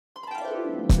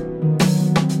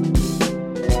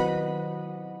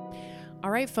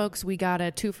right, folks, we got a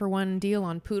 2-for-1 deal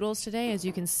on poodles today. As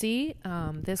you can see,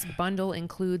 this bundle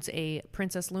includes a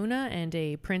Princess Luna and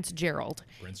a Prince Gerald.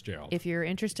 Prince Gerald. If you're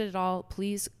interested at all,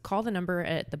 please call the number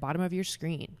at the bottom of your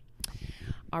screen.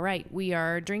 All right, we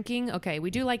are drinking. Okay, we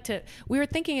were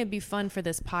thinking it'd be fun for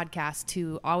this podcast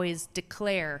to always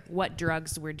declare what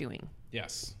drugs we're doing.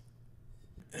 Yes.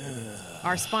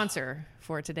 Our sponsor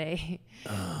for today,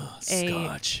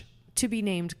 Scotch. to be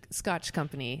named Scotch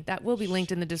company. That will be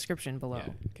linked in the description below.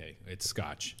 Yeah, okay, it's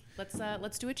Scotch.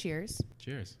 Let's do a cheers.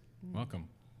 Cheers. Welcome.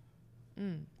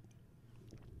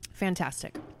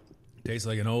 Fantastic. Tastes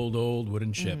like an old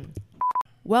wooden ship.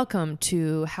 Welcome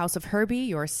to House of Herbie,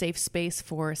 your safe space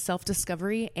for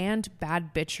self-discovery and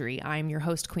bad bitchery. I'm your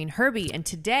host, Queen Herbie, and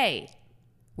today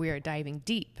we are diving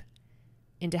deep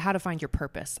into how to find your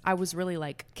purpose. I was really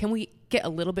like, can we get a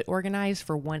little bit organized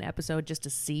for one episode just to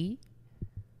see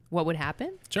what would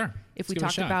happen? Sure. If Let's we give it a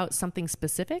talked shot. about something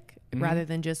specific rather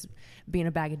than just being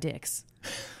a bag of dicks.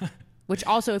 Which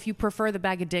also, if you prefer the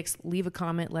bag of dicks, leave a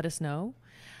comment, let us know.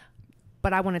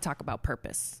 But I want to talk about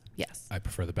purpose. Yes. I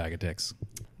prefer the bag of dicks.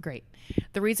 Great.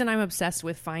 The reason I'm obsessed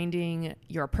with finding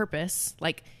your purpose,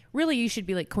 like really you should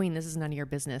be like, Queen, this is none of your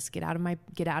business. Get out of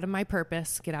my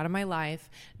purpose, get out of my life.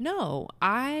 No,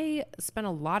 I spent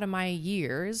a lot of my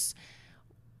years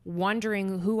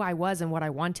wondering who I was and what I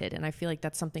wanted. And I feel like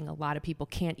that's something a lot of people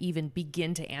can't even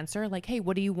begin to answer. Like, hey,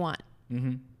 what do you want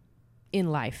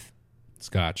in life?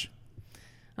 Scotch.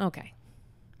 Okay.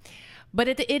 But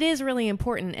it is really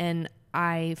important, and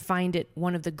I find it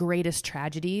one of the greatest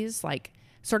tragedies, like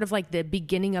sort of like the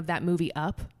beginning of that movie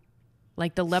Up,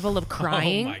 like the level of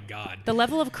crying. Oh my God. The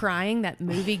level of crying that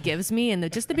movie gives me, and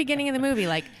just the beginning of the movie,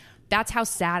 like that's how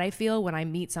sad I feel when I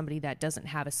meet somebody that doesn't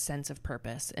have a sense of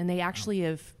purpose. And they actually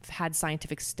have had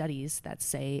scientific studies that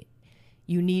say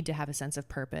you need to have a sense of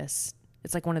purpose.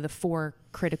 It's like one of the 4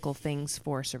 critical things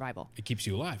for survival. It keeps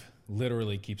you alive.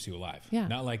 Literally keeps you alive. Yeah.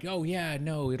 Not like, oh yeah,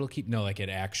 no, it'll keep, no, like it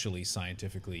actually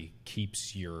scientifically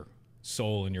keeps your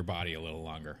soul in your body a little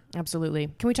longer. Absolutely.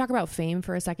 Can we talk about fame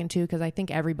for a second too? Because I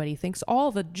think everybody thinks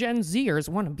all the Gen Zers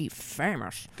want to be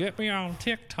famous. Get me on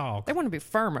TikTok. They want to be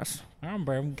famous.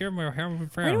 Give me a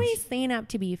When do we sign up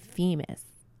to be famous?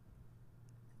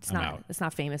 I'm out. It's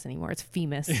not famous anymore. It's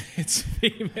famous. It's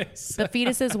famous. The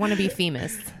fetuses want to be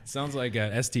famous. Sounds like a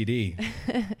STD.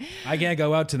 I can't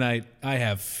go out tonight. I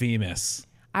have famous.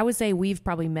 I would say we've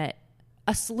probably met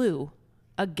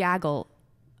a gaggle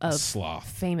of Sloth.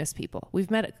 famous people. We've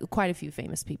met quite a few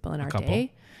famous people in our couple.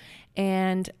 day.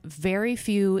 And very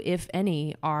few, if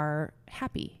any, are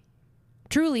happy.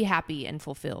 Truly happy and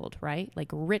fulfilled, right? Like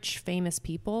rich, famous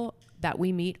people that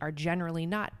we meet are generally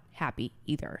not happy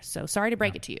either. So sorry to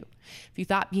break it to you. If you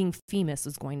thought being famous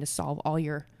was going to solve all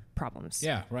your problems.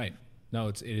 Yeah, right. No,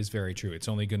 it is very true. It's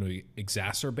only going to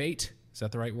exacerbate. Is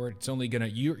that the right word? It's only going to,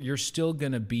 you're still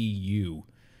going to be you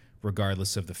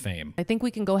regardless of the fame. I think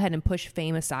we can go ahead and push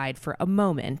fame aside for a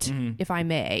moment, if I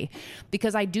may,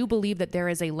 because I do believe that there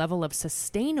is a level of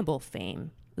sustainable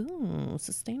fame. Ooh,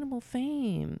 sustainable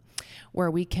fame,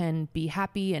 where we can be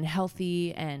happy and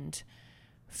healthy and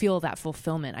feel that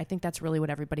fulfillment. I think that's really what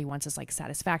everybody wants, is like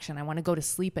satisfaction. I want to go to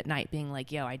sleep at night being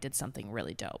like, yo, I did something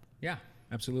really dope. Yeah,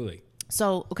 absolutely.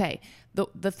 So, okay,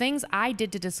 the things I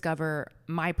did to discover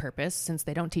my purpose, since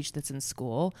they don't teach this in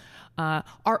school,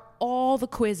 are all the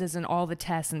quizzes and all the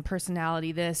tests and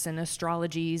personality this and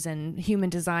astrologies and human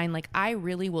design. Like, I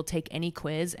really will take any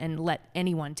quiz and let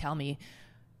anyone tell me,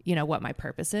 what my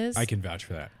purpose is. I can vouch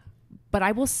for that. But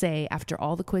I will say, after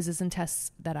all the quizzes and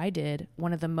tests that I did,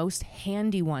 one of the most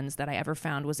handy ones that I ever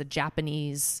found was a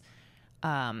Japanese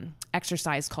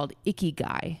exercise called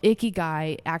Ikigai.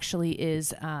 Ikigai actually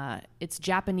is, it's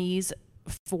Japanese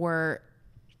for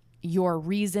your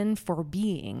reason for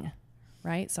being,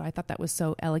 right? So I thought that was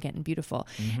so elegant and beautiful.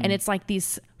 And it's like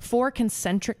these 4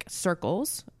 concentric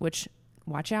circles, which,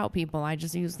 watch out people, I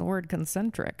just used the word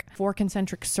concentric. 4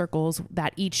 concentric circles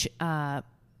that each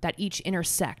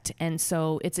intersect. And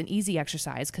so it's an easy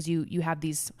exercise because you have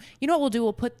these, what we'll do?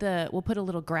 We'll put a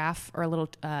little graph or a little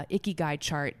Ikigai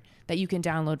chart that you can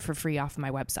download for free off of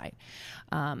my website.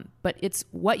 But it's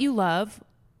what you love,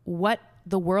 what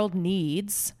the world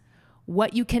needs,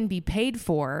 what you can be paid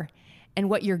for, and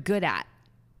what you're good at.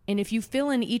 And if you fill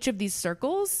in each of these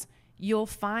circles, you'll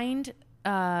find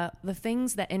the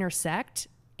things that intersect.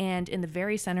 And in the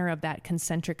very center of that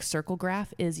concentric circle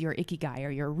graph is your Ikigai, or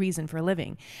your reason for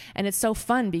living. And it's so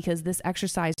fun because this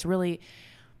exercise really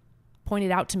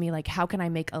pointed out to me, like, how can I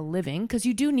make a living? Because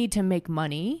you do need to make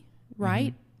money,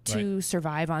 right? To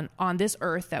survive on this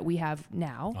earth that we have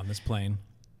now. On this plane.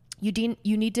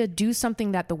 you need to do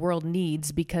something that the world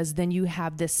needs, because then you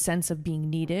have this sense of being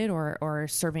needed or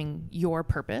serving your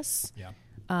purpose. Yeah.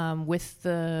 With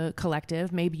the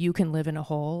collective. Maybe you can live in a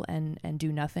hole and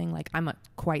do nothing. Like I'm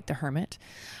quite the hermit,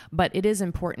 but it is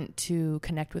important to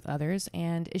connect with others,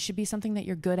 and it should be something that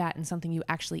you're good at and something you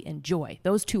actually enjoy.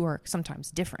 Those two are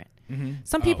sometimes different. Mm-hmm.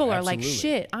 Some people are like,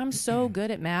 shit, I'm so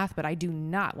good at math, but I do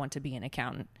not want to be an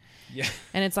accountant. Yeah.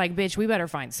 And it's like, bitch, we better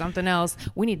find something else.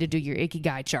 We need to do your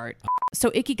Ikigai chart. So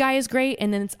Ikigai is great.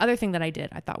 And then this other thing that I did,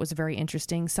 I thought was very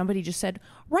interesting. Somebody just said,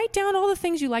 write down all the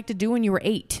things you like to do when you were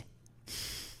 8.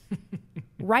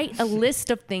 Write a list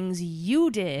of things you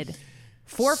did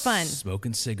for fun.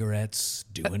 Smoking cigarettes,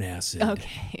 doing acid,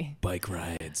 okay, bike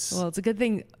rides. Well, it's a good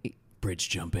thing. Bridge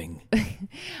jumping.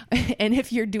 And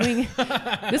if you're doing,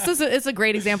 it's a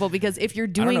great example, because if you're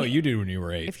doing, I don't know what you did when you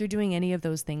were 8. If you're doing any of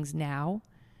those things now,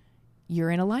 you're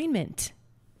in alignment.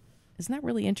 Isn't that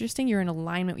really interesting? You're in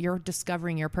alignment. You're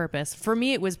discovering your purpose. For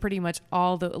me, it was pretty much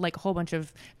all the, like, a whole bunch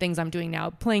of things I'm doing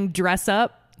now. Playing dress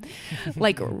up.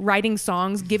 Like writing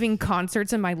songs, giving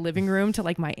concerts in my living room to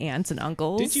like my aunts and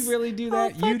uncles. Did you really do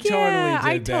that? Oh, You totally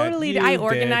yeah. did that. I totally did. You I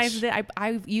organized bitch. it.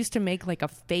 I used to make like a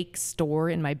fake store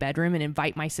in my bedroom and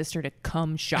invite my sister to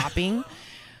come shopping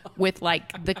with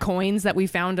like the coins that we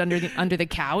found under the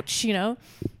couch, you know?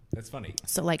 That's funny.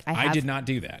 So like I did not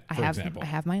do that, for example. I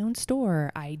have my own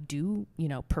store. I do,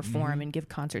 perform and give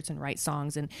concerts and write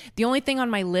songs. And the only thing on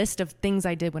my list of things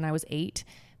I did when I was 8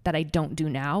 that I don't do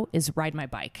now is ride my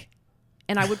bike.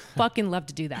 And I would fucking love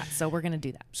to do that. So we're going to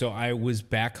do that. So I was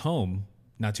back home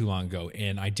not too long ago,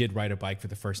 and I did ride a bike for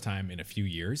the first time in a few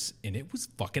years, and it was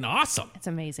fucking awesome. It's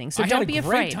amazing. So I don't had be a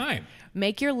great afraid. time.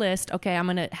 Make your list. Okay, I'm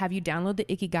going to have you download the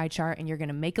Ikigai chart, and you're going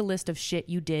to make a list of shit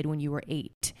you did when you were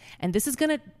 8. And this is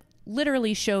going to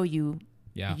literally show you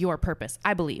your purpose,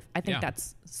 I believe. I think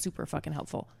that's super fucking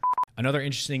helpful. Another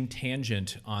interesting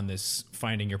tangent on this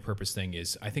finding your purpose thing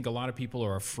is I think a lot of people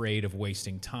are afraid of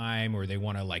wasting time, or they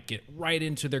want to like get right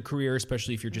into their career,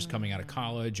 especially if you're just coming out of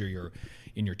college or you're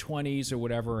in your 20s or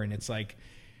whatever. And it's like,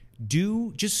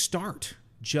 just start.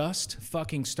 Just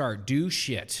fucking start. Do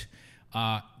shit.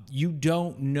 You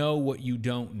don't know what you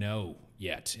don't know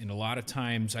yet. And a lot of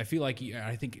times I feel like,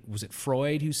 I think, was it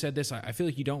Freud who said this? I feel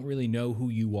like you don't really know who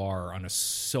you are on a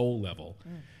soul level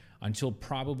until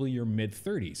probably your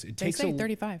mid-30s. It takes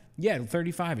 35. Yeah,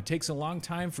 35. It takes a long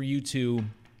time for you to,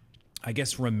 I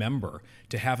guess, remember,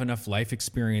 to have enough life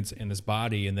experience in this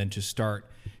body, and then to start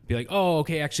be like, oh,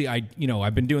 okay, actually,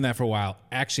 I've been doing that for a while.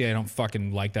 Actually, I don't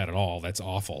fucking like that at all. That's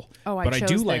awful. Oh, but I do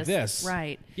chose like this.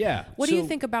 Right. Yeah. What do you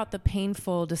think about the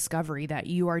painful discovery that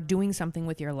you are doing something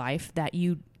with your life that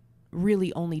you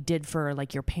really only did for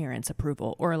like your parents'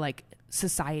 approval or like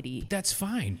society? That's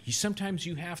fine. Sometimes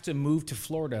you have to move to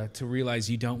Florida to realize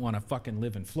you don't want to fucking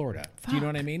live in Florida. Do you know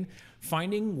what I mean?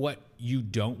 Finding what you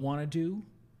don't want to do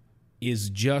is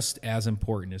just as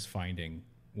important as finding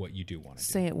what you do want to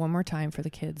do. Say it one more time for the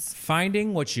kids.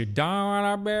 Finding what you don't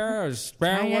want to bear is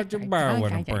spare what you bear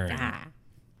with a brain.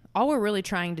 All we're really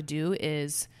trying to do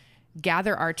is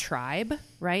gather our tribe,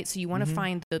 right? So you want to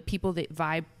find the people that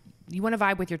vibe. You want to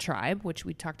vibe with your tribe, which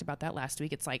we talked about that last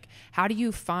week. It's like, how do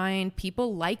you find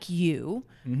people like you?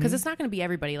 Because it's not going to be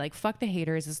everybody. Like, fuck the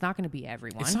haters. It's not going to be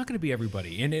everyone. It's not going to be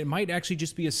everybody. And it might actually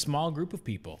just be a small group of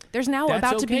people. There's now That's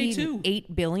about to okay be too.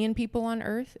 8 billion people on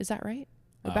Earth. Is that right?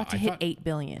 We're about to hit 8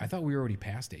 billion. I thought we were already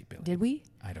past 8 billion. Did we?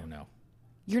 I don't know.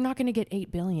 You're not going to get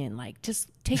 8 billion. Like,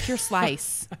 just take your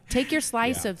slice. Take your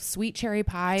slice of sweet cherry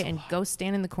pie and go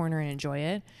stand in the corner and enjoy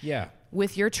it. Yeah.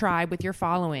 With your tribe, with your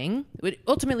following. It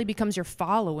ultimately becomes your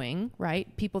following,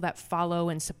 right? People that follow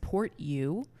and support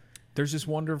you. There's this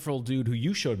wonderful dude who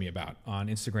you showed me about on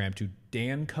Instagram, to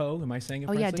Dan Coe. Am I saying it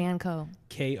correctly? Yeah, Dan Coe.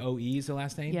 K-O-E is the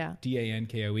last name? Yeah.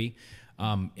 D-A-N-K-O-E.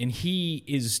 And he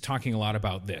is talking a lot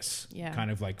about this. Yeah.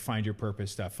 Kind of like find your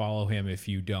purpose stuff. Follow him if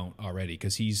you don't already.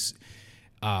 Because he's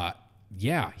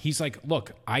like,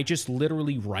 look, I just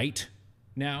literally write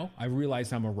now. I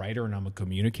realized I'm a writer and I'm a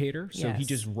communicator. So he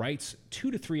just writes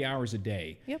 2 to 3 hours a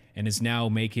day. Yep. And is now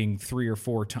making 3 or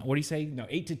 4 times. What do you say? No,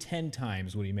 8 to 10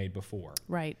 times what he made before.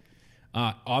 Right.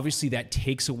 Obviously, that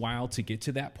takes a while to get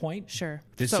to that point. Sure.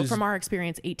 So from our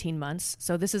experience, 18 months.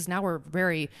 So this is now we're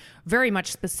very, very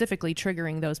much specifically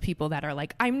triggering those people that are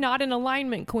like, I'm not in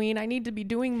alignment, queen. I need to be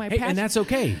doing my passion. And that's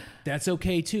okay. That's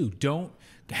okay too. Don't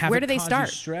have Where it do they cause start?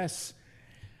 you stress.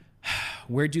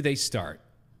 Where do they start?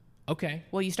 Okay.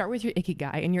 Well, you start with your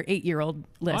Ikigai and your 8-year-old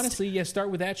list. Honestly, yeah, start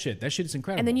with that shit. That shit is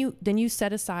incredible. And then you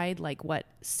set aside like what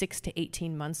 6 to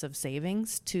 18 months of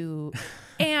savings to,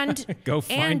 and go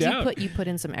find out. You put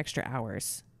in some extra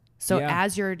hours. So Yeah.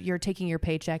 as you're taking your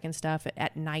paycheck and stuff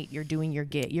at night, you're doing your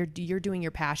gig, you're doing your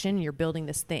passion, you're building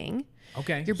this thing.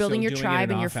 Okay. You're building So your doing it tribe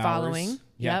in and you're off hours. following.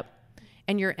 Yeah.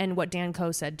 Yep. And what Dan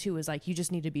Coe said too is like, you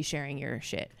just need to be sharing your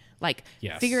shit. Like,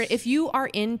 Yes. figure it. If you are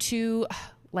into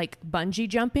like bungee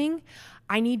jumping,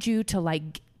 I need you to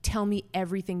like tell me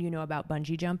everything you know about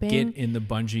bungee jumping. Get in the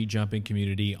bungee jumping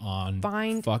community on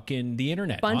Find fucking the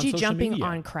internet. on bungee social jumping media.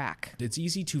 on crack. It's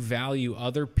easy to value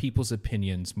other people's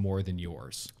opinions more than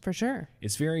yours. For sure.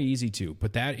 It's very easy to,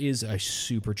 but that is a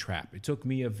super trap. It took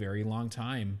me a very long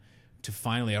time to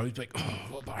finally, I was like,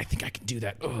 oh, but I think I can do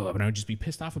that. Oh, and I would just be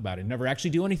pissed off about it and never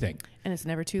actually do anything. And it's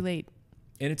never too late.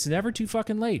 And it's never too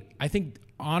fucking late. I think,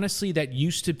 honestly, that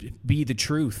used to be the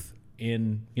truth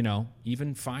in,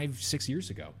 even 5-6 years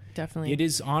ago. Definitely. It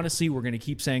is, honestly, we're going to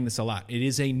keep saying this a lot. It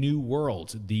is a new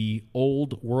world. The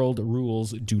old world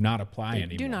rules do not apply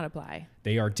anymore. Do not apply.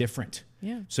 They are different.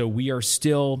 Yeah. So we are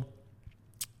still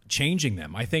changing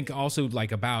them. I think also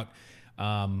like about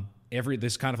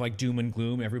this kind of like doom and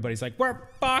gloom. Everybody's like, we're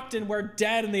fucked and we're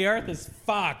dead and the earth is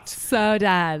fucked. So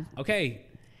dad. Okay.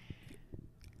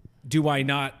 Do I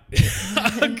not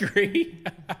agree?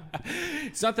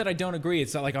 It's not that I don't agree.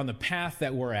 It's not like on the path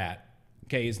that we're at,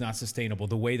 okay, is not sustainable.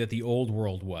 The way that the old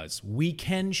world was. We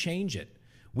can change it.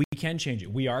 We can change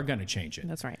it. We are going to change it.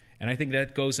 That's right. And I think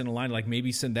that goes in a line like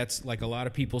maybe that's like a lot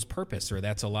of people's purpose, or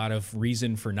that's a lot of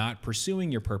reason for not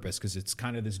pursuing your purpose because it's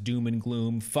kind of this doom and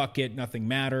gloom. Fuck it. Nothing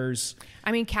matters.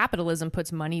 I mean, capitalism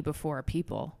puts money before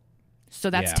people. So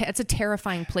that's Yeah. it's a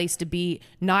terrifying place to be,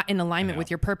 not in alignment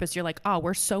with your purpose. You're like, oh,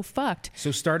 we're so fucked.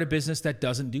 So start a business that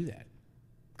doesn't do that.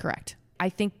 Correct. I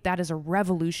think that is a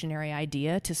revolutionary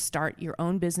idea, to start your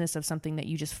own business of something that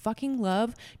you just fucking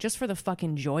love, just for the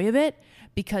fucking joy of it,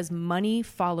 because money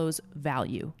follows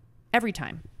value every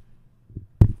time.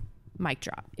 Mic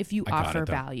drop. If you I got offer it,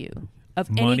 though. value of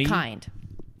Money any kind.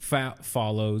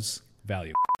 Follows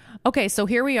value. Okay, so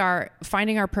here we are,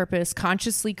 finding our purpose,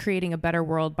 consciously creating a better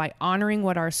world by honoring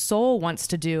what our soul wants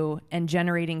to do and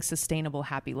generating sustainable,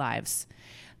 happy lives.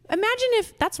 Imagine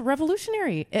if that's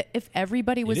revolutionary. If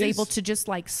everybody was It is. able to just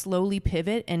like slowly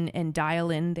pivot and dial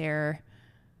in their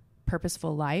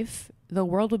purposeful life, the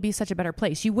world would be such a better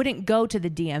place. You wouldn't go to the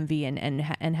DMV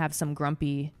and have some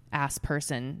grumpy ass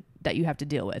person that you have to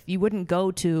deal with. You wouldn't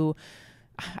go to,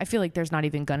 I feel like there's not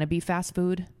even going to be fast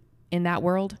food in that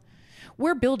world.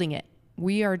 We're building it.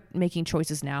 We are making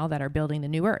choices now that are building the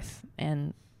new earth.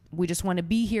 And we just want to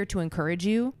be here to encourage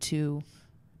you to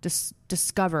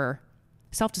discover.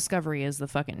 Self-discovery is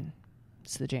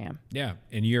it's the jam. Yeah.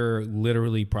 And you're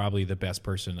literally probably the best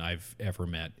person I've ever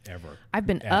met, ever. I've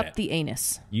been at up it. the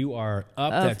anus. You are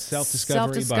up Of that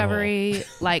self-discovery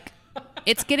butthole. like,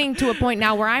 it's getting to a point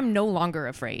now where I'm no longer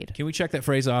afraid. Can we check that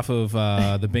phrase off of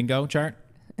the bingo chart?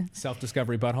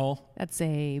 Self-discovery butthole. That's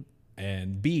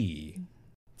And B.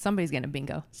 somebody's getting a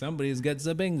bingo. Somebody's gets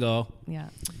a bingo. Yeah.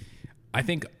 I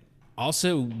think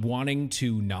also wanting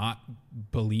to not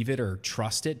believe it or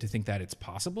trust it, to think that it's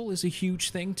possible, is a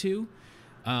huge thing too.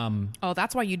 Oh,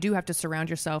 that's why you do have to surround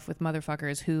yourself with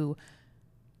motherfuckers who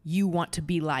you want to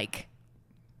be like.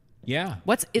 Yeah.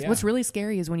 What's really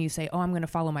scary is when you say, oh, I'm going to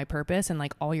follow my purpose, and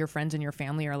like all your friends and your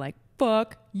family are like,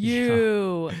 fuck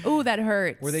you. Oh, that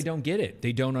hurts. Or they don't get it.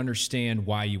 They don't understand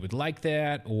why you would like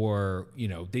that, or,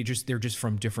 they're just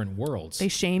from different worlds. They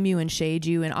shame you and shade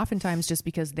you, and oftentimes just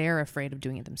because they're afraid of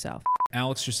doing it themselves.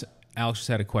 Alex just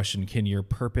had a question. Can your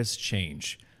purpose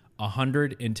change?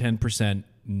 110%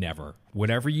 never.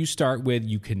 Whatever you start with,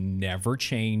 you can never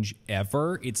change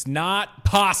ever. It's not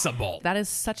possible. That is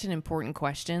such an important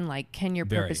question. Like, can your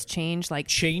Very. purpose change? Like,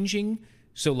 Changing.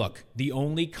 So look, the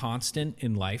only constant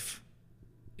in life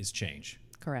is change.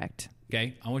 correct.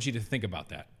 Okay? I want you to think about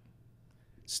that.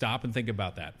 Stop and think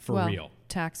about that for Well, real.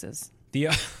 taxes. The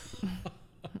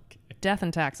Death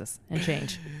and taxes and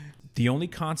change. The only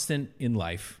constant in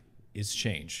life is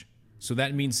change. So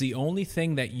that means the only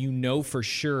thing that you know for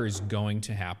sure is going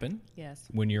to happen Yes.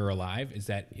 when you're alive is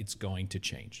that it's going to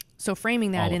change. So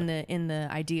framing that All of in the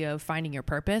idea of finding your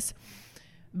purpose,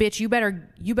 bitch, you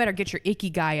better get your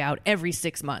ikigai out every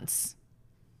 6 months.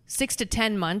 6 to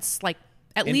 10 months, like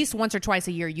at least once or twice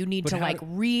a year, you need to like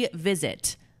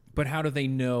revisit. But how do they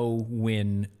know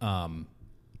when And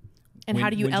when- how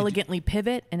do you when you elegantly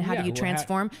pivot and how Yeah, do you well, how-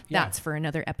 transform? yeah. That's for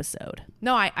another episode.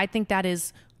 No, I think that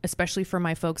is, especially for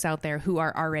my folks out there who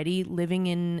are already living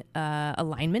in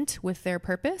alignment with their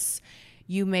purpose.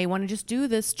 You may want to just do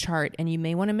this chart, and you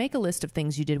may want to make a list of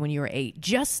things you did when you were 8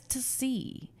 just to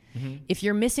see if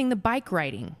you're missing the bike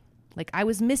riding. Like I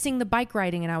was missing the bike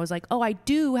riding, and I was like, oh, I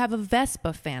do have a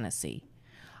Vespa fantasy.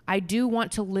 I do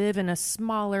want to live in a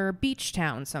smaller beach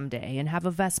town someday and have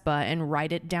a Vespa and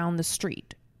ride it down the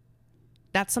street.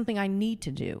 That's something I need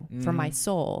to do for my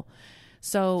soul.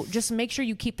 So just make sure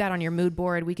you keep that on your mood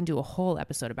board. We can do a whole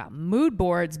episode about mood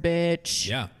boards, bitch.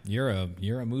 Yeah, you're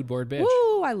a mood board bitch.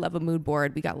 Woo, I love a mood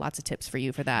board. We got lots of tips for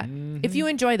you for that. If you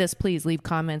enjoy this, please leave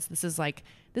comments. This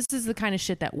is the kind of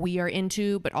shit that we are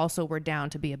into, but also we're down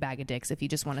to be a bag of dicks if you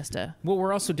just want us to. Well,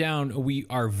 we're also down. We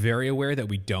are very aware that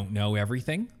we don't know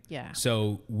everything. Yeah.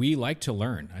 So we like to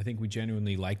learn. I think we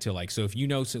genuinely like to so if you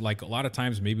know, so like a lot of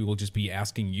times maybe we'll just be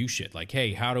asking you shit like,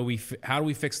 hey, how do we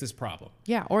fix this problem?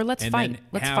 Yeah. Or let's fight.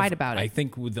 Let's fight about it. I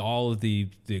think with all of the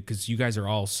because you guys are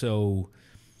all so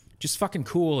just fucking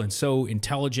cool and so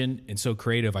intelligent and so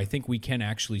creative, I think we can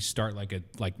actually start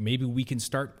maybe we can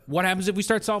start. What happens if we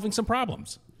start solving some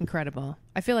problems? Incredible.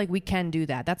 I feel like we can do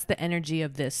that. That's the energy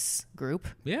of this group.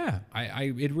 Yeah,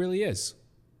 it really is.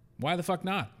 Why the fuck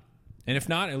not? And if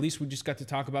not, at least we just got to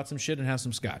talk about some shit and have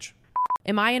some scotch.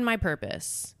 Am I in my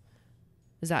purpose?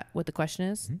 Is that what the question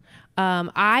is?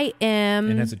 I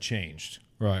am. And has it changed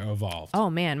or evolved?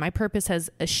 Oh man, my purpose has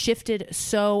shifted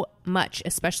so much,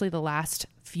 especially the last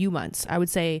few months. I would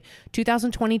say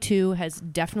 2022 has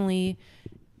definitely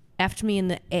effed me in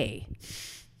the A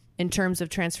in terms of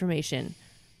transformation,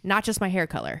 not just my hair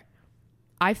color.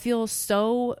 I feel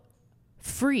so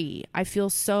free. I feel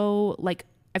like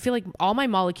all my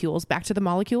molecules, back to the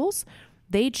molecules,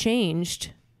 they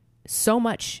changed so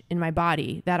much in my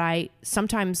body that I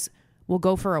sometimes will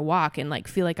go for a walk and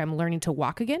feel like I'm learning to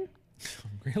walk again.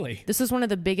 Really? This is one of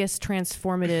the biggest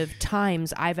transformative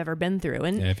times I've ever been through.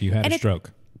 And if you had a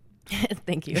stroke.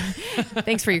 Thank you.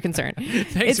 Thanks for your concern.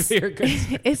 Thanks for your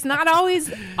concern. It's not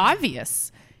always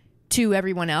obvious to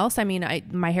everyone else. I mean,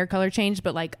 my hair color changed,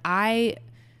 but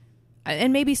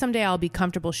and maybe someday I'll be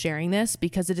comfortable sharing this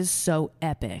because it is so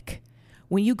epic.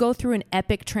 When you go through an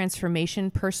epic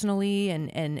transformation personally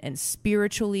and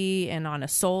spiritually and on a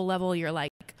soul level, you're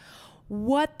like,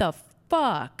 what the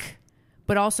fuck?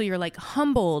 But also you're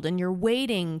humbled and you're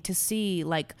waiting to see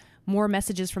more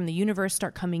messages from the universe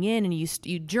start coming in, and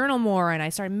you journal more, and I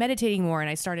started meditating more, and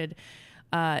I started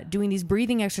doing these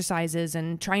breathing exercises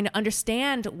and trying to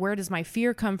understand where does my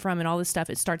fear come from and all this stuff.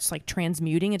 It starts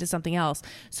transmuting into something else.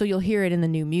 So you'll hear it in the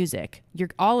new music.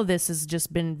 All of this has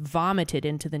just been vomited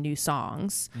into the new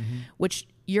songs, which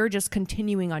you're just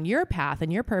continuing on your path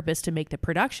and your purpose to make the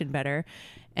production better.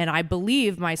 And I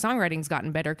believe my songwriting's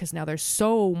gotten better because now there's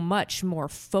so much more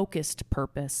focused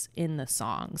purpose in the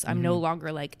songs. I'm no longer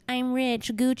I'm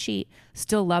rich, Gucci.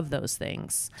 Still love those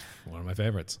things. One of my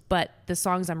favorites. But the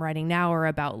songs I'm writing now are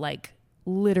about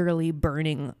literally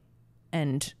burning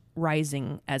and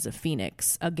rising as a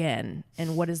phoenix again.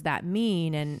 And what does that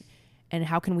mean? And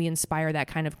how can we inspire that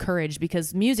kind of courage?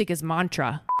 Because music is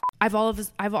mantra. I've all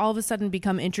of a sudden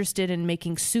become interested in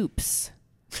making soups.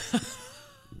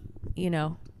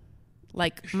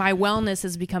 My wellness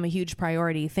has become a huge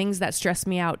priority. Things that stress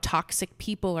me out, toxic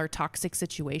people or toxic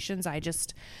situations, I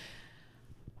just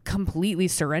completely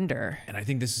surrender. And I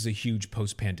think this is a huge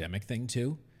post-pandemic thing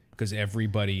too, because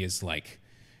everybody is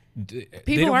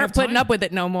people aren't putting up with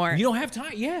it no more. You don't have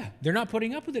time. Yeah. They're not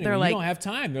putting up with it They're anymore. You don't have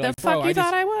time. They're the fuck you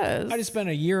thought I was? I just spent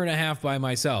a year and a half by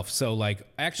myself. So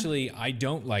actually, I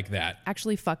don't like that.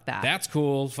 Actually, fuck that. That's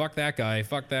cool. Fuck that guy.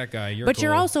 Fuck that guy.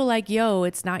 You're also yo,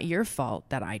 it's not your fault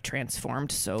that I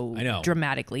transformed so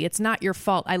dramatically. It's not your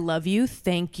fault. I love you.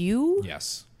 Thank you.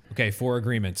 Yes. Okay. 4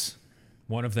 agreements.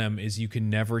 One of them is you can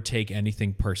never take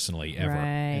anything personally ever. Right.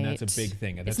 And that's a big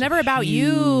thing. It's never about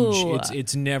you.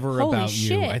 It's never Holy about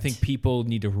shit. you. I think people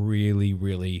need to really,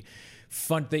 really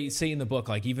they say in the book,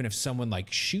 even if someone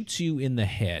shoots you in the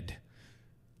head,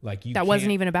 that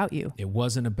wasn't even about you. It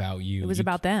wasn't about you. It was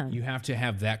about them. You have to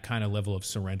have that kind of level of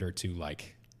surrender to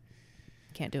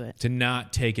can't do it. To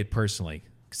not take it personally.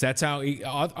 Because that's how,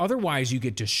 otherwise you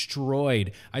get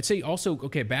destroyed. I'd say also,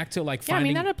 okay, back to finding. Yeah, I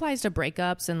mean, that applies to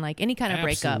breakups and any kind of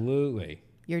breakup. Absolutely.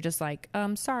 You're just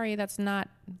sorry, this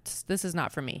is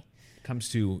not for me. Comes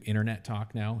to internet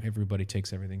talk now, everybody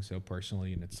takes everything so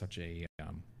personally, and it's such a.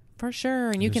 For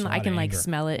sure. And I can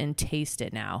smell it and taste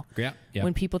it now. Yeah.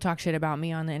 When people talk shit about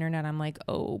me on the internet, I'm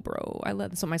oh, bro,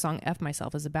 that's what my song F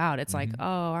Myself is about. It's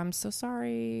oh, I'm so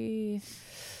sorry.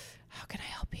 How can I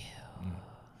help you?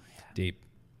 Yeah. Deep.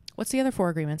 What's the other 4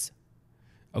 agreements?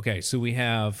 Okay, so we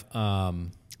have...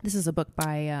 this is a book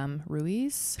by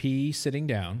Ruiz. P sitting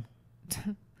down.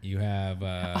 You have...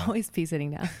 Always P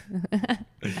sitting down.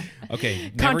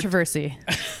 Okay. Controversy.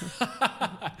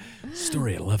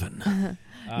 Story 11.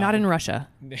 Not in Russia.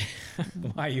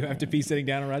 Why? You have to pee sitting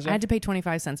down in Russia? I had to pay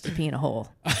 25 cents to pee in a hole.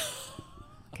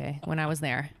 Okay, when I was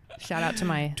there. Shout out to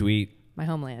my tweet. My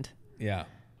homeland. Yeah.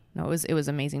 No, it was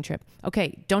an amazing trip.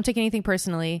 Okay, don't take anything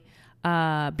personally.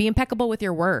 Be impeccable with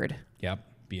your word. Yep.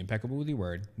 Be impeccable with your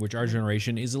word, which our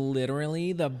generation is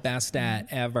literally the best at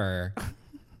ever.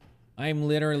 I'm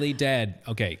literally dead.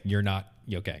 Okay, you're not.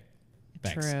 Okay.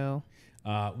 Thanks. True.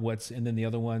 And then the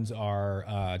other ones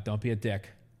are don't be a dick.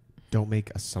 Don't make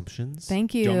assumptions.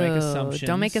 Thank you. Don't make assumptions.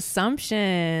 Don't make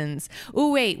assumptions.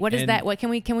 Oh wait, what is that? What can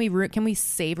we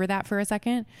savor that for a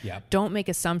second? Yep. Don't make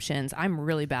assumptions. I'm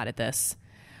really bad at this.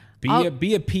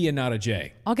 Be a P and not a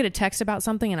J. I'll get a text about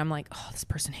something and I'm like, oh, this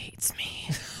person hates me.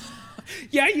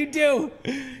 Yeah, you do.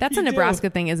 That's a Nebraska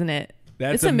thing, isn't it?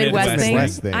 That's it's a Midwest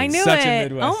thing. I knew Such it. a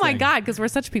Midwest Oh my thing. God, because we're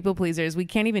such people pleasers. We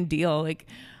can't even deal. Like,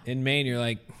 In Maine, you're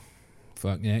like,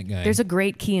 fuck that guy. there's a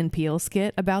great Key and Peele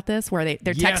skit about this where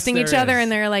they're Yes, texting each there other is.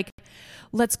 and they're like,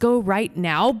 let's go right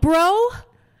now, bro.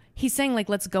 He's saying like,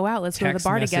 let's go out. Let's go to the Text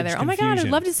bar message together. Oh my God, I'd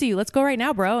confusion. love to see you. Let's go right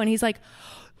now, bro. And he's like,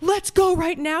 let's go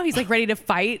right now. He's like ready to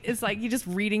fight. It's like you're just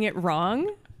reading it wrong.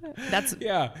 That's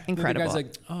yeah. incredible. The guy's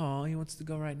like, oh, he wants to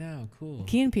go right now. Cool.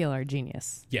 Key and Peele are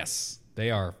genius. Yes, they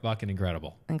are fucking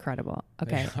incredible. Incredible.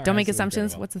 Okay. are Don't make absolutely assumptions.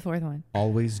 incredible. What's the fourth one?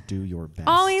 Always do your best.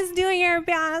 Always do your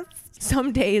best.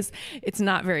 Some days it's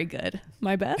not very good.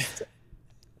 My best.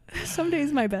 Some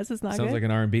days my best is not Sounds good. like an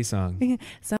R&B song.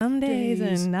 Some days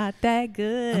Days. are not that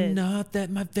good. I'm not at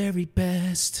my very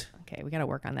best. Okay, we got to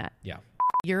work on that. Yeah.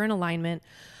 You're in alignment.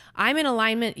 I'm in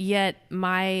alignment, yet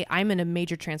I'm in a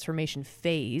major transformation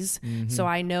phase. So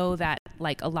I know that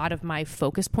like a lot of my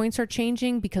focus points are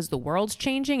changing because the world's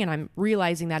changing, and I'm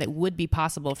realizing that it would be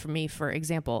possible for me, for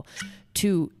example,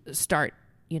 to start,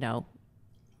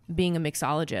 being a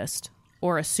mixologist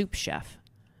or a soup chef.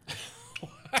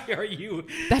 Why are you?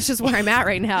 That's just where I'm at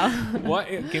right now. What?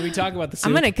 Can we talk about the soup?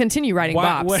 I'm going to continue writing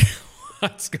bops.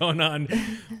 What's going on?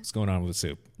 What's going on with the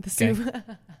soup? The soup.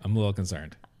 I'm a little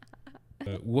concerned.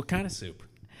 What kind of soup?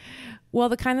 Well,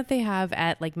 the kind that they have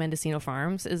at like Mendocino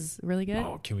Farms is really good.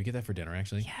 Oh, can we get that for dinner?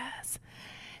 Actually, Yes.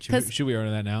 should we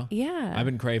order that now? Yeah. I've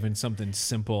been craving something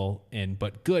simple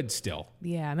but good still.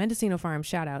 Yeah, Mendocino Farms,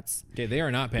 shout outs. Okay, they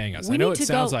are not paying us. We I know need it to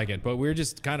sounds go- like it, but we're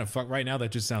just kind of right now.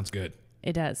 That just sounds good.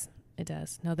 It does. It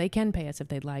does. No, they can pay us if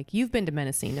they'd like. You've been to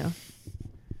Mendocino.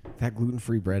 That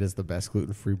gluten-free bread is the best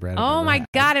gluten-free bread. I've Oh ever my had.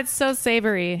 God, it's so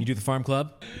savory. You do the farm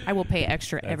club? I will pay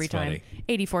extra That's every time. funny.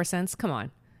 84 cents. Come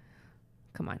on.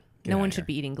 Come on. Get No outta one here. should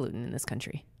be eating gluten in this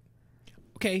country.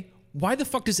 Okay, why the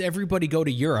fuck does everybody go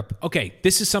to Europe? Okay,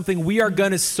 this is something we are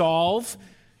going to solve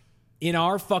in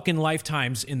our fucking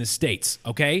lifetimes in the States,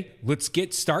 okay? Let's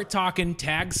start talking,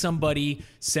 tag somebody,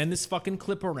 send this fucking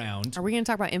clip around. Are we going to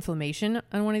talk about inflammation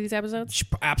on one of these episodes?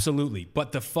 Absolutely.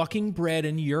 But the fucking bread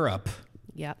in Europe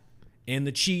Yep. and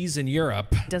the cheese in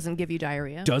Europe Doesn't give you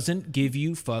diarrhea. doesn't give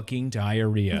you fucking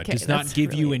diarrhea. Okay, Does not that's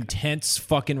give you really intense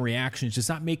fucking reactions. Does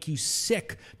not make you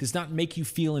sick. Does not make you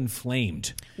feel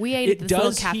inflamed. We ate It at this little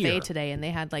does cafe here. today, and they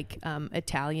had like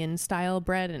Italian style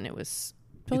bread, and it was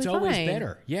totally It's always fine.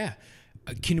 better. Yeah.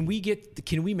 Can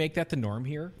we make that the norm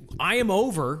here? I am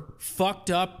over fucked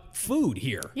up food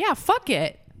here. Yeah, fuck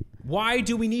it. Why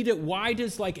do we need it? Why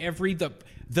does like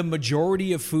the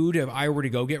majority of food if I were to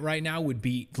go get right now would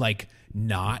be like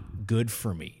not good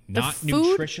for me, not food-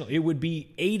 nutritional. It would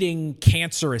be aiding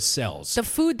cancerous cells. The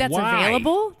food that's Why?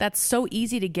 available, that's so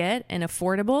easy to get and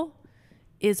affordable,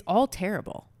 is all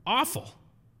terrible. Awful.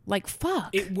 Like,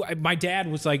 fuck. My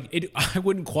dad was like, I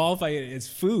wouldn't qualify it as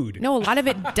food. No, a lot of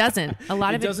it doesn't. A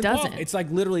lot of it doesn't. qualify. It's like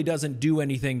literally doesn't do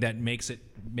anything that makes it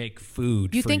make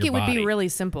food. You for think your it would be body. really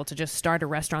simple to just start a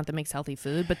restaurant that makes healthy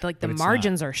food, but like the it's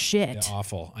margins not. are shit.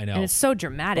 Awful. I know. And it's so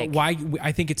dramatic. But why?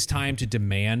 I think it's time to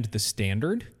demand the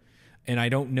standard, and I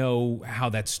don't know how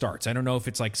that starts. I don't know if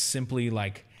it's like simply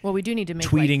like Well, we do need to make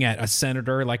tweeting at a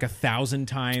senator like 1,000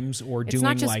 times or it's doing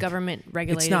not just like government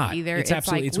regulated It's not. either. It's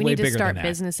absolutely. like It's we way need to bigger start than that.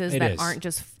 businesses It that is. aren't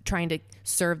just trying to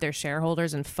serve their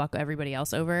shareholders and fuck everybody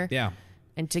else over. Yeah.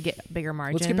 And to get bigger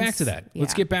margins. Let's get back to that.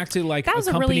 Let's Yeah. get back to like That was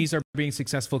a really- companies are being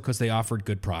successful because they offered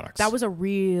good products. That was a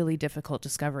really difficult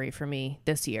discovery for me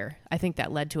this year. I think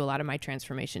that led to a lot of my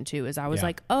transformation too. Is I was Yeah.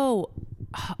 like, oh,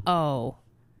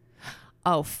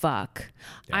 fuck.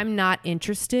 Yeah. I'm not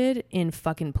interested in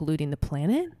fucking polluting the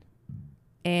planet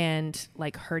and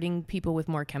like hurting people with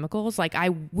more chemicals. Like I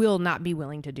will not be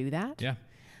willing to do that. Yeah.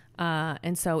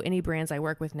 And so any brands I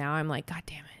work with now, I'm like, God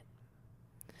damn it.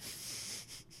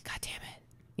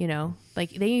 You know,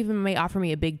 like they even may offer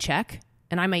me a big check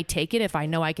and I may take it if I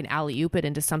know I can alley-oop it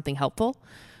into something helpful.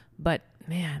 But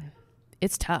man,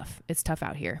 it's tough. It's tough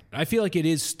out here. I feel like it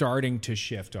is starting to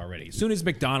shift already. As soon as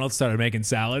McDonald's started making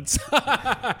salads, they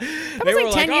was were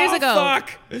like 10 like, years "Oh, ago."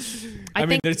 Fuck. I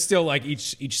mean, think- it's still like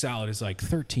each salad is like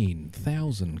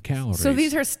 13,000 calories. So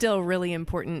these are still really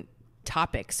important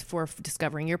topics for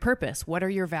discovering your purpose. What are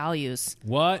your values?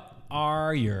 What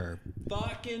are your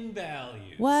fucking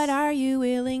values? What are you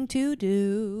willing to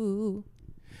do?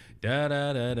 Da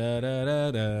da da da da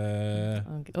da da.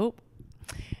 Okay. Oh,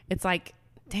 it's like,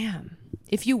 damn.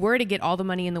 If you were to get all the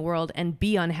money in the world and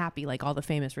be unhappy like all the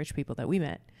famous rich people that we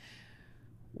met,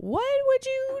 what would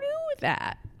you do with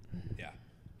that? Yeah.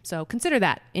 So consider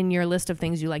that in your list of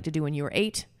things you like to do when you were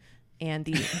 8, and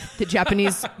the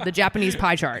Japanese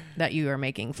pie chart that you are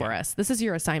making for us. This is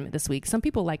your assignment this week. Some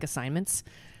people like assignments.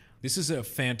 This is a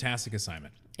fantastic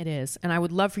assignment. It is. And I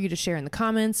would love for you to share in the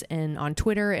comments and on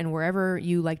Twitter and wherever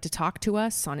you like to talk to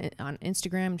us, on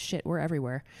Instagram. Shit, we're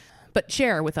everywhere. But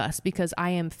share with us, because I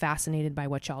am fascinated by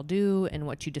what y'all do and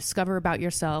what you discover about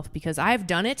yourself, because I've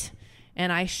done it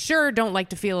and I sure don't like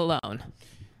to feel alone.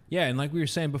 Yeah, and like we were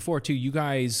saying before too, you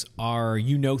guys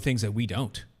know things that we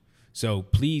don't. So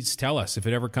please tell us if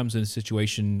it ever comes in a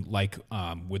situation like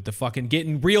with the fucking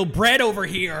getting real bread over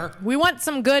here. We want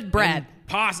some good bread.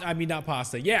 Not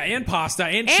pasta. Yeah, and pasta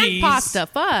and And cheese. pasta.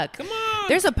 Fuck. Come on.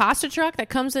 There's a pasta truck that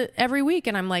comes every week,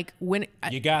 and I'm like,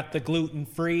 You got the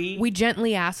gluten-free? we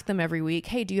gently ask them every week,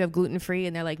 hey, do you have gluten-free?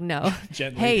 And they're like, no.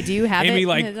 Gently. Hey, do you have Amy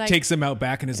it? like takes them out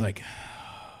back and is like,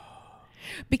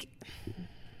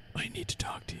 I need to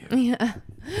talk to you. Yeah.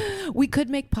 We could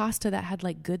make pasta that had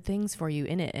like good things for you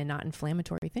in it and not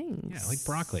inflammatory things. Yeah, like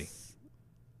broccoli.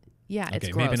 Yeah, it's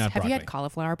Okay, gross. maybe not Have you had broccoli.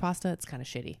 cauliflower pasta? It's kind of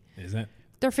shitty. Is it?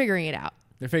 They're figuring it out.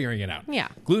 They're figuring it out. Yeah.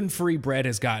 Gluten-free bread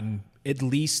has gotten at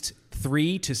least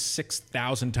 3,000 to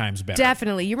 6,000 times better.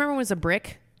 Definitely. You remember when it was a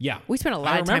brick? Yeah. We spent a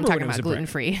lot I of time remember talking when it was about a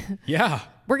brick. gluten-free. Yeah.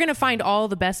 We're going to find all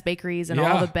the best bakeries and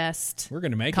Yeah. all the best We're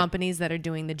gonna make it. companies that are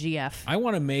doing the GF. I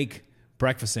want to make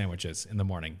breakfast sandwiches in the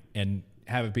morning and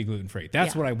have it be gluten-free.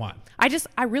 That's Yeah. what I want.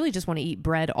 I really just want to eat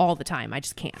bread all the time. I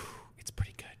just can't. It's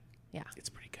pretty good. Yeah. It's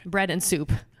pretty good. Bread and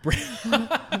soup.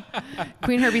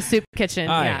 Queen Herbie's Soup Kitchen.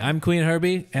 Hi, Yeah. I'm Queen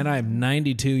Herbie, and I'm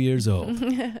 92 years old.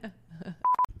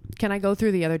 Can I go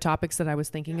through the other topics that I was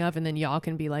thinking of, and then y'all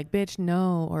can be like, bitch,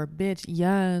 no, or bitch,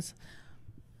 yes.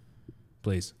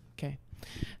 Please. Okay.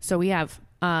 So we have,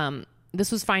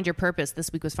 this was Find Your Purpose.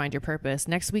 This week was Find Your Purpose.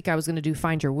 Next week I was going to do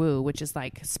Find Your Woo, which is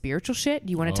like spiritual shit. Do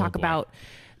you want to talk boy. about,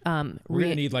 We're going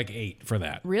to need like 8 for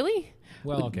that. really?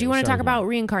 Well, okay. Do you want to start talk with one. about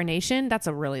reincarnation? That's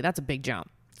a big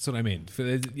jump. That's what I mean.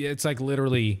 It's like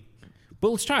literally, but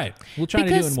let's try it. We'll try to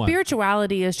do it Because in one.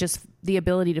 spirituality is just the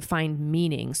ability to find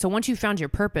meaning. So once you found your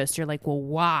purpose, you're like, well,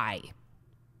 why?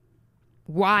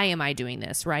 Why am I doing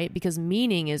this, right? Because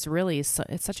meaning is really, it's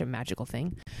such a magical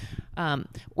thing.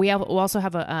 We'll also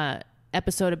have a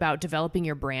episode about developing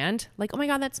your brand. Like, oh my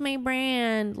God, that's my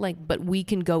brand. Like, but we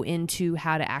can go into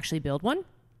how to actually build one.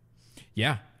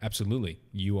 Yeah, absolutely.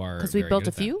 You are Because we very built good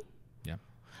a at that. few.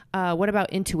 Yeah. What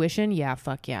about intuition? Yeah,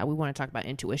 fuck yeah. We want to talk about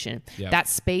intuition. Yeah. That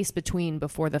space between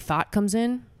before the thought comes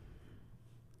in.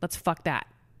 Let's fuck that.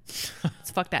 Let's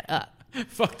fuck that up.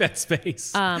 Fuck that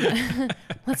space.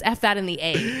 Let's F that in the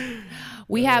A.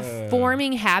 We have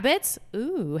forming habits.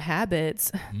 Ooh,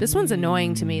 habits. This one's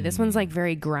annoying to me. This one's like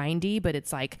very grindy, but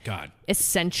it's like God.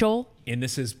 essential. And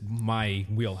this is my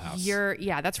wheelhouse.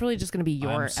 That's really just going to be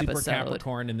your I'm super episode.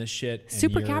 Capricorn in this shit. and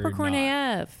Super you're Capricorn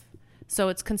not. AF. So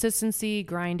it's consistency,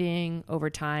 grinding over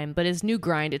time, but it's new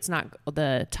grind. It's not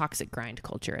the toxic grind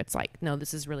culture. It's like, no,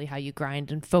 this is really how you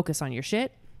grind and focus on your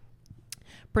shit.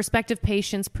 Perspective,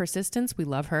 patience, persistence. We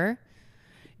love her.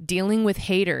 Dealing with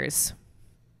haters.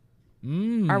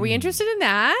 Are we interested in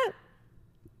that?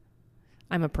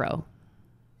 I'm a pro.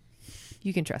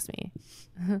 You can trust me.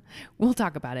 We'll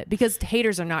talk about it, because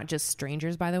haters are not just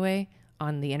strangers, by the way,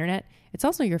 on the internet. It's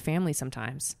also your family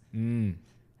sometimes.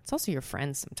 It's also your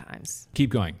friends sometimes. Keep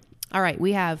going. All right,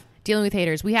 we have dealing with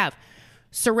haters. We have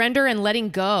surrender and letting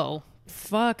go.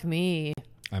 Fuck me.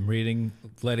 I'm reading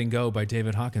Letting Go by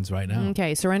David Hawkins right now.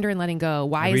 Okay, surrender and letting go.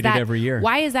 Why I is read it that every year.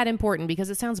 Why is that important? Because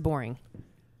it sounds boring.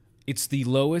 It's the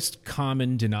lowest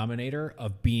common denominator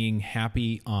of being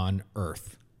happy on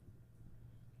earth.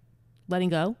 Letting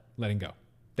go. Letting go.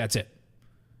 That's it.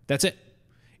 That's it.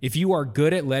 If you are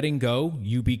good at letting go,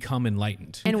 you become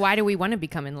enlightened. And why do we want to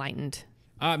become enlightened?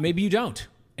 Maybe you don't.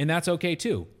 And that's okay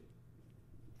too.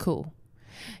 Cool.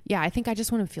 Yeah, I think I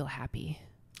just want to feel happy.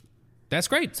 That's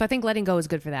great. So I think letting go is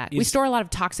good for that. We store a lot of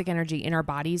toxic energy in our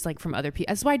bodies, like from other people.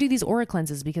 That's why I do these aura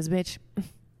cleanses, because, bitch,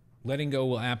 Letting go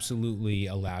will absolutely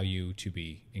allow you to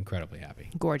be incredibly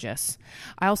happy. gorgeous.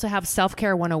 I also have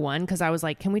self-care 101, because I was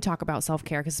like, can we talk about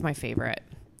self-care? Because it's my favorite.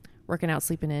 Working out,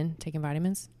 sleeping in, taking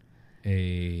vitamins.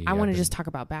 I want to just talk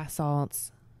about bath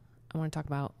salts. I want to talk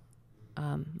about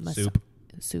soup.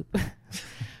 soup.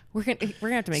 We're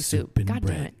gonna have to make soup. and God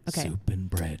bread. damn it. Okay. Soup and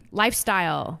bread.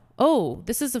 Lifestyle. Oh,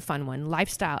 this is a fun one.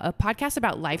 Lifestyle. A podcast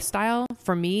about lifestyle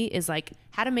for me is like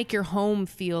how to make your home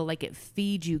feel like it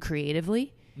feeds you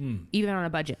creatively, even on a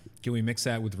budget. Can we mix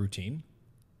that with routine?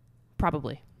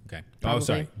 Probably. Okay. Probably. Oh,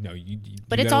 sorry. No, But you it's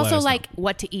gotta let also us know. like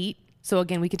what to eat. So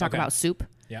again, we can talk Okay. about soup.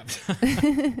 Yeah.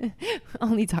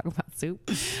 Only talk about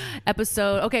soup.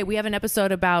 Episode. Okay, we have an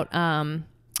episode about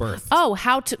Birth.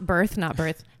 how to birth, not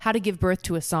birth, how to give birth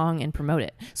to a song and promote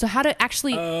it. So how to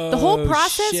actually the whole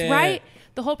process, shit. right?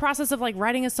 The whole process of like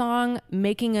writing a song,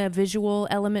 making a visual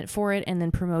element for it, and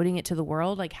then promoting it to the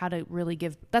world. Like how to really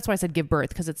give. That's why I said give birth,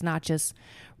 because it's not just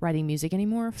writing music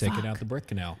anymore. Taking out the birth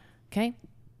canal. Okay.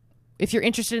 If you're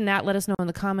interested in that, let us know in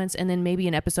the comments, and then maybe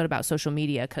an episode about social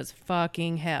media, because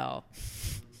fucking hell.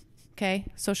 Okay,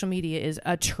 social media is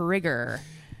a trigger.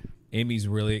 Amy's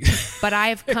really. But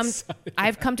I've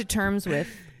come to terms with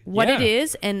what it Yeah.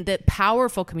 is and the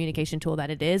powerful communication tool that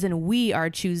it is, and we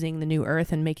are choosing the new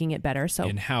earth and making it better. So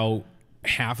And how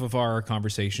half of our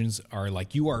conversations are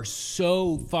like, you are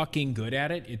so fucking good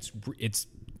at it. It's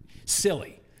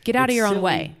silly. get out of It's your own silly.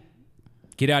 way.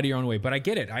 Get out of your own way. But I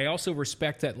get it. I also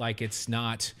respect that, like, it's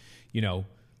not, you're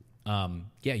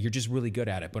just really good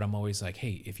at it. But I'm always like,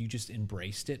 hey, if you just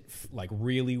embraced it, like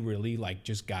really, really, like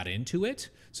just got into it.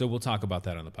 So we'll talk about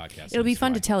that on the podcast. It'll be That's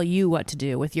fun why. to tell you what to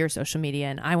do with your social media,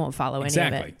 and I won't follow any of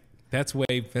Exactly. it.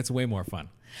 That's way more fun.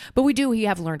 But we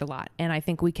have learned a lot, and I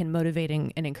think we can motivate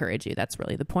and encourage you. That's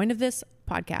really the point of this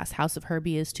podcast, House of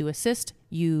Herbie, is to assist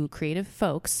you creative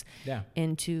folks Yeah.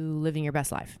 into living your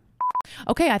best life.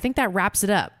 Okay, I think that wraps it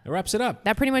up. That wraps it up.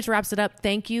 That pretty much wraps it up.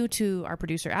 Thank you to our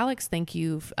producer, Alex. Thank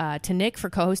you to Nick for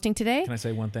co-hosting today. Can I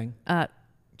say one thing?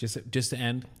 Just to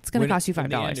end. It's gonna When- cost you in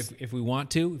the $5. end, if we want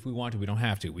to, we don't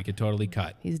have to. We could totally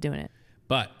cut. He's doing it.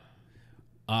 But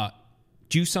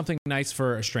do something nice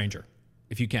for a stranger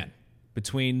if you can.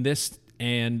 Between this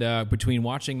and between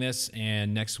watching this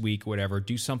and next week, whatever,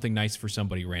 do something nice for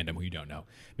somebody random who you don't know.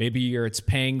 Maybe it's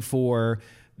paying for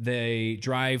the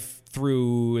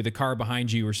drive-through, the car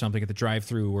behind you or something at the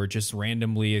drive-through, or just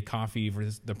randomly a coffee for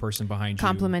the person behind you.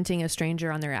 Complimenting a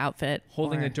stranger on their outfit.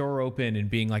 Holding or- the door open and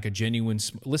being like a genuine,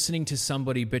 listening to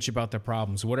somebody bitch about their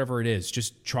problems, whatever it is.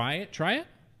 Just try it.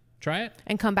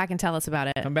 And come back and tell us about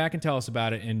it. Come back and tell us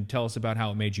about it, and tell us about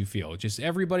how it made you feel.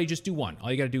 Everybody just do one.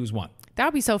 All you got to do is one. That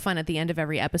would be so fun. At the end of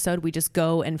every episode, we just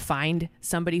go and find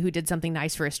somebody who did something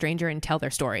nice for a stranger and tell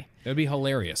their story. That would be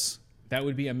hilarious. That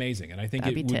would be amazing. And I think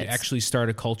That'd it be would tits. actually start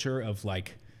a culture of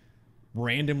like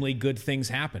randomly good things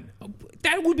happen.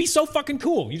 That would be so fucking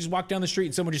cool. You just walk down the street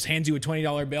and someone just hands you a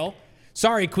 $20 bill.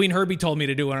 Sorry, Queen Herbie told me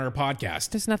to do it on her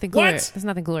podcast. There's nothing cooler. What? There's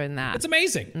nothing cooler than that. That's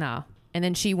amazing. No. And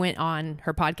then she went on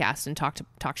her podcast and talked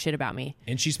shit about me.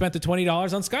 And she spent the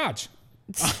 $20 on scotch.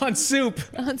 On soup.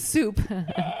 On soup.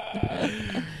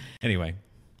 Anyway.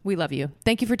 We love you.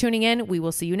 Thank you for tuning in. We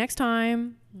will see you next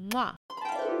time. Mwah.